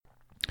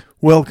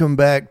Welcome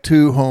back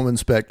to Home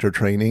Inspector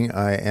Training.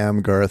 I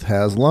am Garth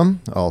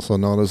Haslam, also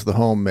known as the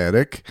Home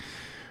Medic.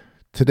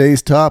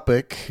 Today's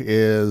topic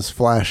is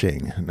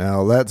flashing.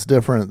 Now, that's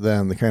different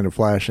than the kind of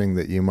flashing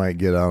that you might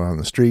get out on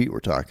the street. We're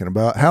talking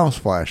about house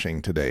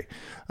flashing today,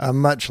 a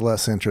much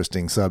less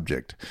interesting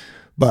subject.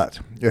 But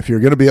if you're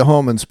going to be a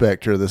home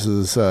inspector, this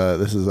is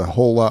a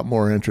whole lot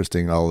more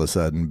interesting all of a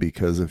sudden,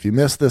 because if you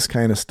miss this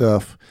kind of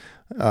stuff,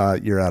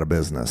 you're out of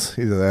business.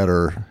 Either that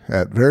or,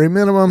 at very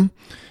minimum,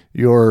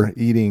 you're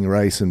eating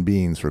rice and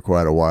beans for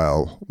quite a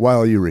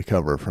while you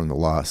recover from the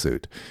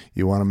lawsuit.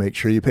 You want to make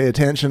sure you pay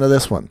attention to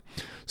this one.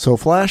 So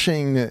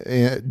flashing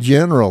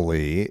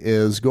generally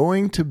is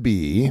going to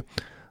be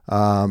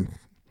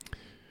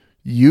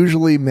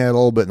usually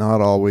metal, but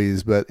not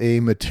always, but a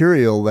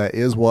material that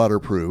is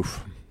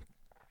waterproof,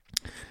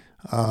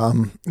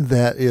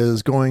 that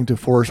is going to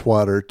force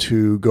water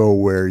to go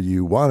where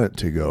you want it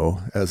to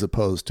go, as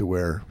opposed to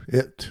where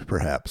it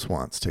perhaps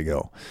wants to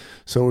go.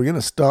 So we're going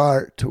to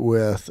start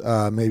with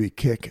maybe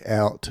kick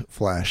out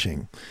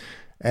flashing.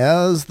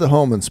 As the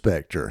home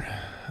inspector,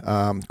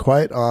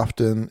 quite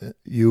often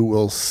you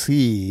will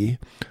see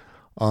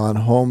on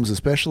homes,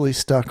 especially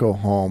stucco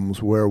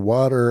homes, where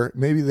water,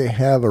 maybe they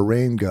have a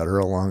rain gutter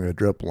along a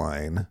drip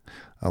line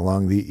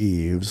along the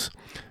eaves,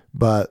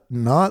 but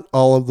not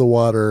all of the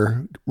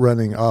water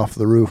running off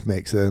the roof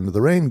makes it into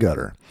the rain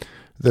gutter.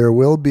 There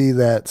will be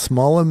that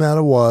small amount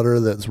of water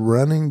that's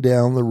running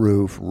down the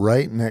roof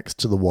right next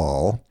to the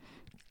wall.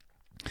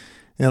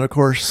 And of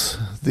course,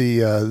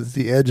 the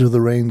edge of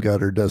the rain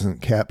gutter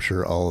doesn't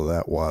capture all of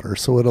that water,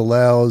 so it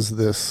allows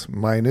this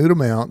minute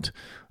amount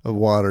of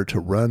water to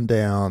run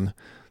down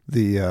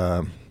the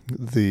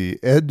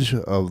edge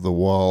of the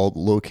wall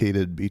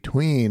located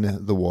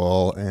between the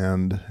wall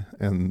and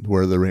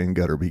where the rain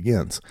gutter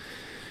begins.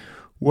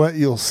 What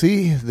you'll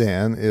see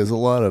then is a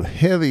lot of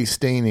heavy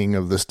staining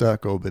of the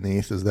stucco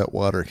beneath as that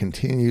water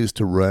continues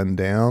to run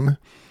down.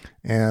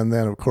 And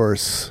then, of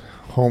course,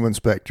 home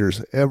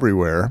inspectors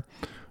everywhere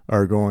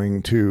are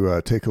going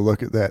to take a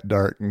look at that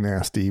dark,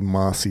 nasty,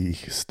 mossy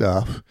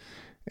stuff,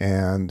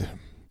 and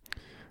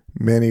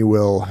many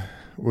will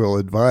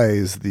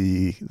advise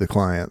the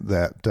client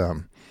that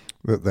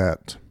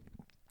that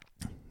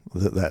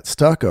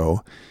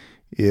stucco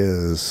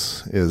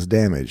is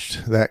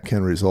damaged. That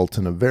can result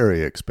in a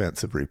very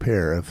expensive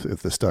repair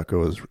if the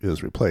stucco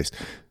is replaced.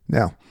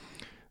 Now,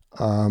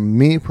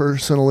 me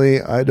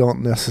personally, I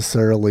don't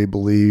necessarily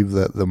believe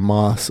that the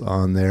moss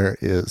on there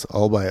is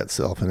all by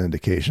itself an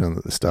indication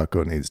that the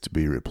stucco needs to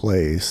be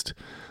replaced,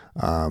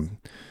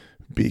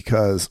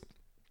 because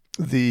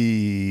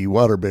the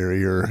water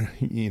barrier,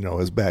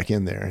 is back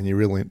in there, and you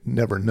really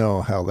never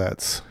know how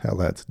that's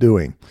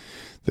doing.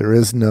 There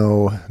is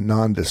no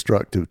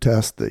non-destructive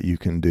test that you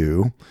can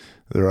do.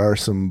 There are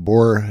some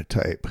bore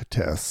type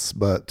tests,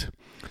 but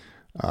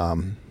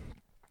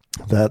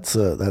that's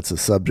a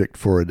subject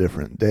for a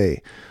different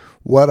day.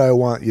 What I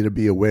want you to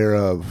be aware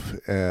of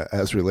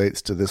as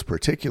relates to this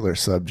particular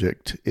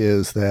subject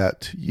is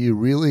that you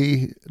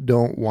really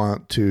don't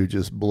want to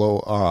just blow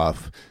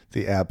off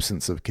the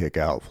absence of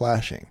kick-out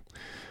flashing.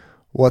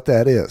 What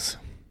that is.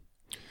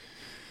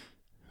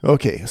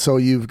 Okay, so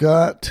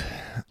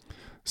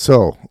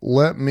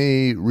let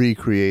me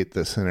recreate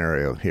the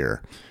scenario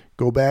here.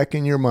 Go back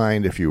in your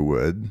mind, if you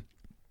would,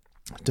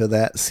 to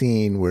that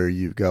scene where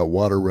you've got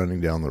water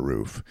running down the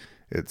roof.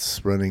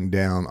 It's running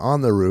down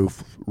on the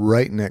roof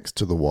right next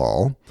to the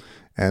wall,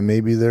 and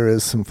maybe there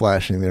is some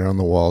flashing there on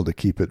the wall to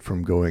keep it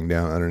from going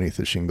down underneath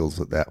the shingles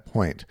at that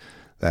point.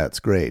 That's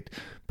great,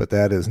 but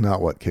that is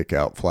not what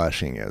kick-out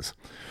flashing is.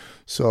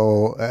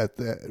 So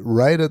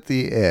right at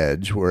the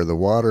edge where the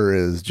water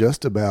is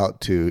just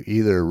about to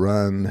either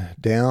run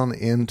down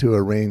into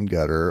a rain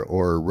gutter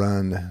or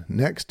run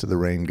next to the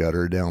rain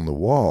gutter down the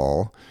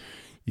wall,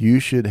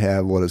 you should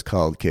have what is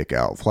called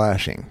kick-out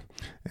flashing.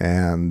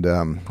 And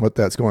what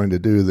that's going to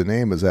do, the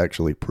name is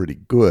actually pretty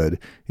good.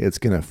 It's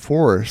going to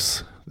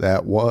force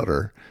that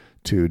water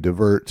to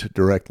divert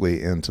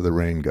directly into the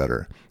rain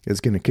gutter.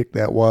 It's going to kick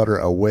that water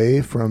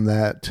away from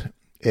that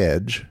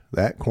edge,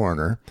 that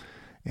corner,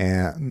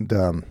 and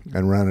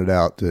run it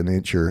out an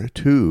inch or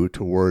two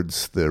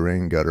towards the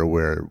rain gutter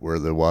where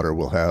the water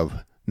will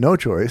have no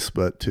choice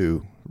but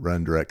to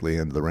run directly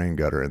into the rain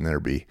gutter and there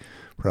be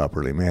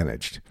properly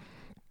managed.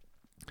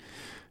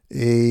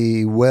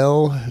 A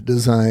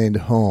well-designed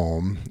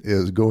home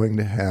is going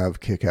to have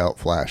kick-out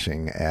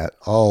flashing at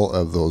all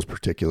of those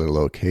particular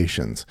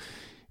locations.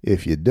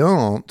 If you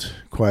don't,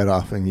 quite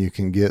often you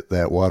can get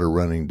that water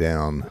running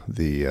down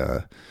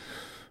the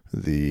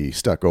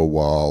stucco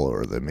wall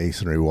or the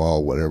masonry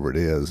wall, whatever it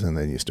is, and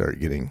then you start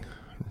getting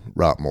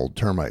rot mold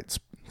termites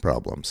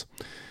problems.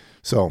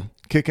 So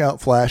kick-out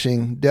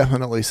flashing,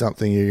 definitely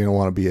something you're going to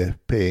want to be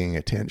paying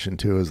attention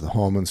to as the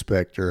home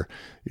inspector.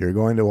 You're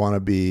going to want to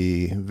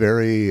be you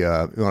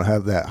want to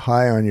have that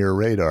high on your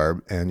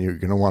radar, and you're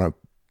going to want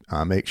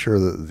to make sure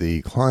that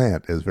the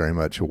client is very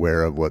much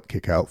aware of what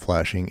kick-out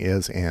flashing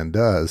is and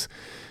does.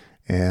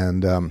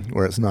 And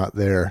where it's not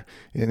there,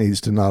 it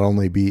needs to not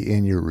only be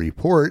in your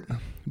report,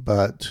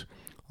 but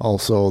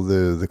Also,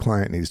 the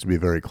client needs to be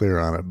very clear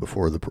on it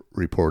before the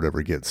report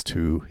ever gets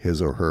to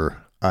his or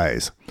her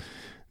eyes.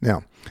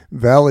 Now,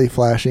 valley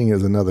flashing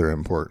is another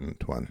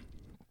important one.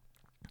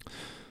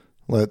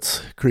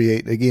 Let's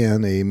create,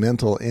 again, a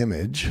mental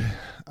image.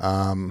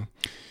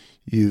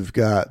 You've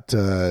got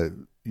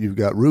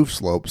roof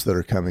slopes that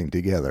are coming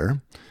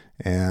together,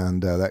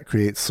 and that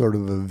creates sort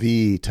of a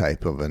V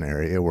type of an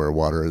area where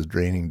water is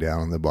draining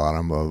down the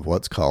bottom of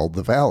what's called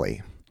the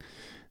valley.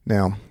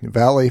 Now,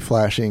 valley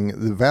flashing,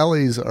 the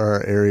valleys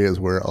are areas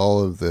where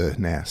all of the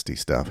nasty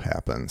stuff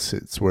happens.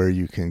 It's where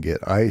you can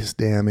get ice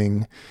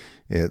damming.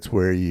 It's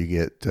where you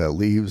get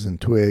leaves and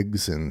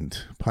twigs and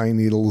pine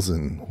needles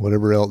and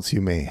whatever else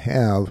you may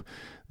have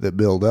that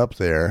build up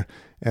there.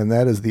 And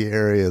that is the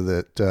area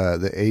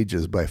that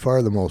ages by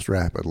far the most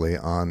rapidly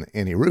on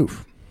any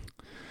roof.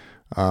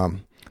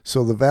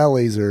 So the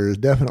valleys are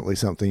definitely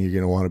something you're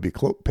going to want to be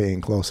paying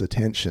close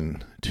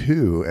attention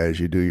to as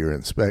you do your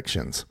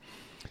inspections.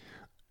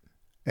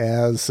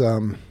 As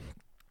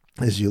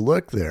you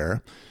look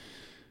there,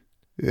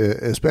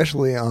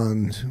 especially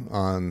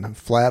on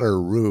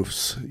flatter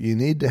roofs, you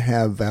need to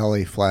have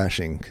valley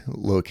flashing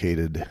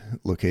located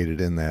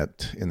in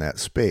that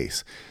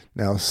space.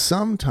 Now,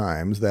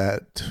 sometimes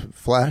that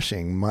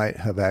flashing might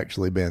have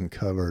actually been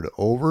covered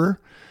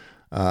over.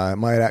 It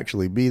might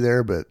actually be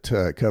there, but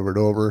covered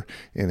over.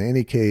 In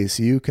any case,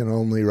 you can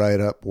only write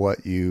up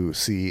what you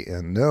see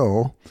and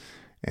know,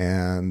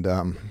 and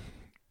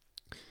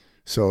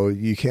so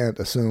you can't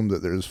assume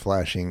that there's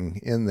flashing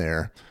in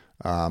there.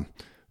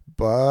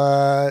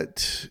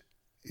 But,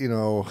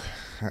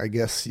 I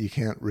guess you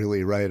can't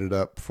really write it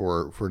up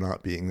for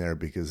not being there,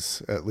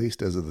 because at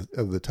least as of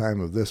the time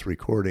of this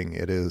recording,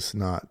 it is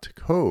not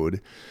code.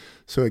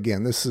 So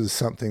again, this is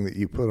something that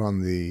you put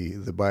on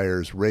the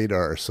buyer's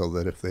radar so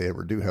that if they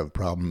ever do have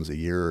problems a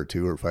year or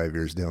 2 or 5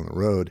 years down the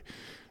road,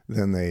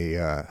 then they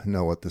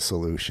know what the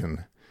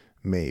solution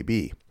may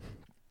be.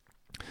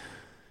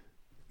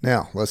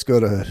 Now, let's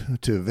go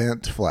to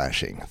vent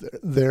flashing.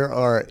 There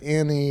are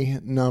any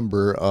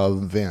number of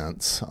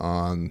vents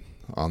on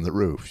the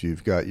roof.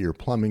 You've got your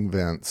plumbing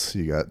vents.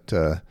 You got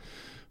the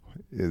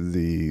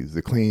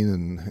clean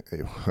and,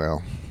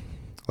 well,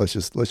 let's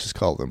just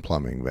call them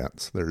plumbing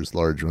vents. There's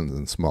large ones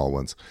and small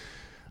ones.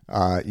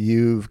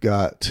 You've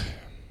got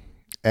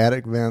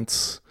attic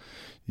vents.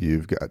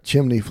 You've got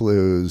chimney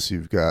flues.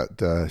 You've got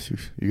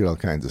all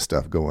kinds of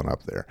stuff going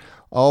up there.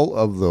 All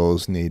of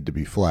those need to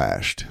be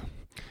flashed.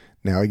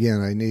 Now, again,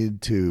 I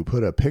need to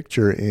put a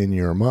picture in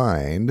your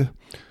mind.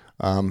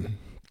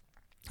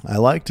 I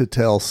like to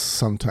tell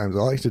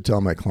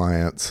my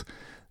clients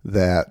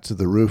that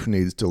the roof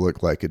needs to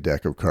look like a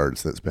deck of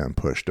cards that's been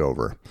pushed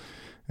over.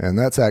 And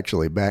that's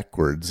actually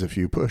backwards. If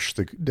you push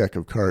the deck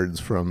of cards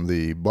from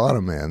the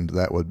bottom end,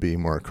 that would be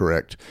more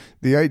correct.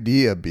 The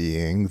idea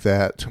being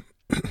that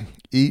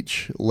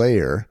each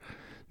layer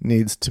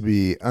needs to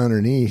be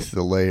underneath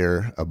the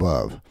layer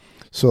above,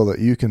 so that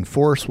you can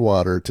force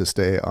water to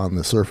stay on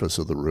the surface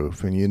of the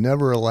roof, and you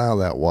never allow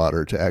that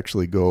water to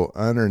actually go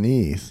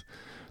underneath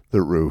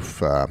the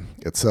roof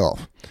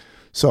itself.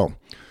 So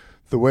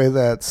the way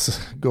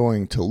that's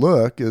going to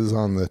look is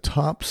on the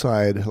top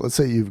side. Let's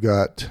say you've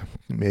got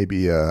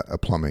maybe a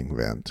plumbing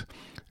vent,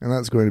 and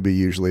that's going to be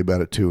usually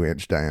about a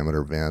 2-inch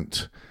diameter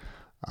vent.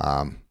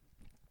 On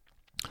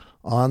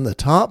the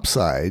top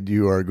side,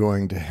 you are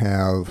going to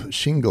have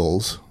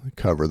shingles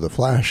cover the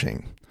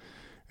flashing.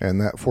 And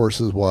that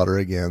forces water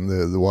again.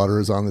 The water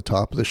is on the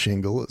top of the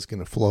shingle. It's going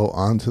to flow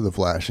onto the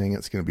flashing.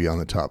 It's going to be on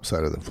the top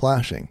side of the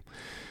flashing.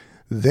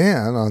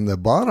 Then on the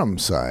bottom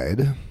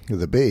side,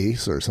 the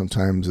base, or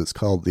sometimes it's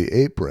called the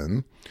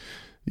apron,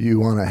 you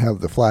want to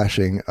have the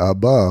flashing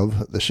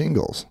above the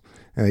shingles.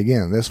 And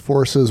again, this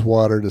forces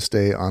water to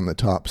stay on the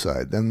top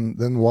side.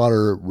 Then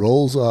water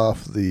rolls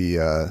off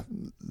the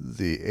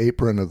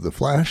apron of the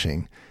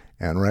flashing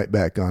and right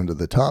back onto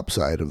the top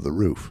side of the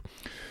roof.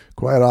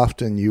 Quite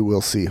often you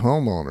will see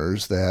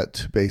homeowners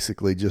that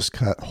basically just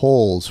cut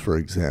holes, for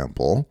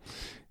example,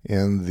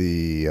 in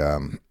the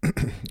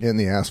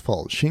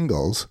asphalt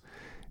shingles,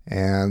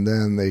 and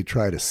then they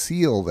try to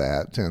seal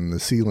that, and the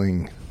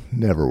sealing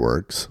never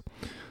works.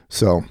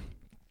 So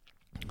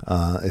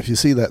if you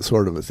see that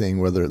sort of a thing,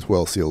 whether it's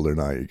well sealed or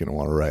not, you're going to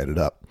want to write it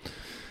up.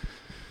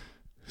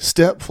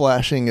 Step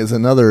flashing is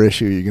another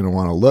issue you're going to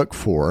want to look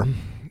for.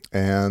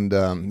 And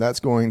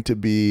that's going to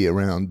be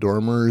around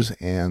dormers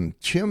and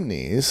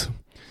chimneys.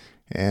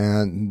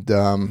 And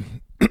you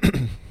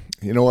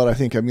know what? I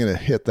think I'm going to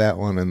hit that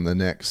one in the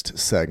next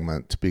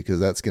segment,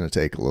 because that's going to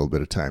take a little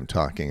bit of time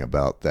talking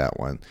about that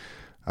one.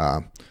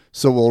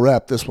 So we'll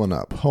wrap this one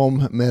up.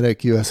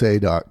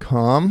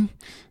 HomeMedicUSA.com.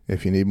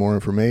 If you need more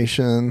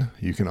information,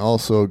 you can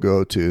also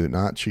go to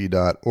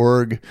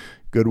nachi.org.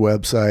 Good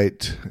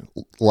website,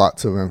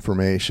 lots of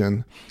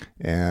information.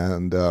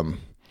 And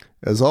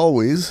as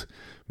always,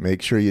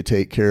 make sure you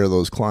take care of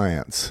those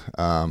clients.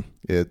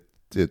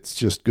 It's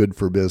just good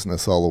for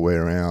business all the way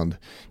around.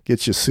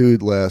 Gets you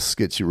sued less,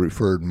 gets you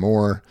referred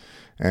more,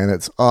 and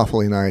it's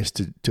awfully nice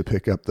to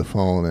pick up the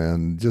phone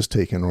and just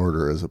take an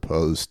order as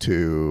opposed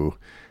to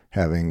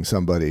having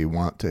somebody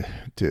want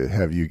to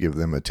have you give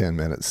them a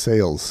 10-minute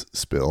sales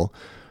spill,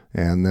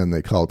 and then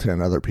they call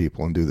 10 other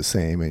people and do the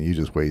same, and you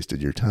just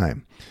wasted your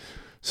time.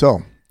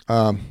 So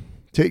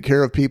take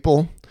care of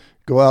people.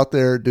 Go out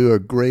there, do a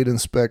great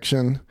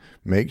inspection,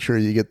 make sure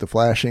you get the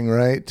flashing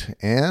right,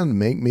 and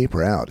make me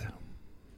proud.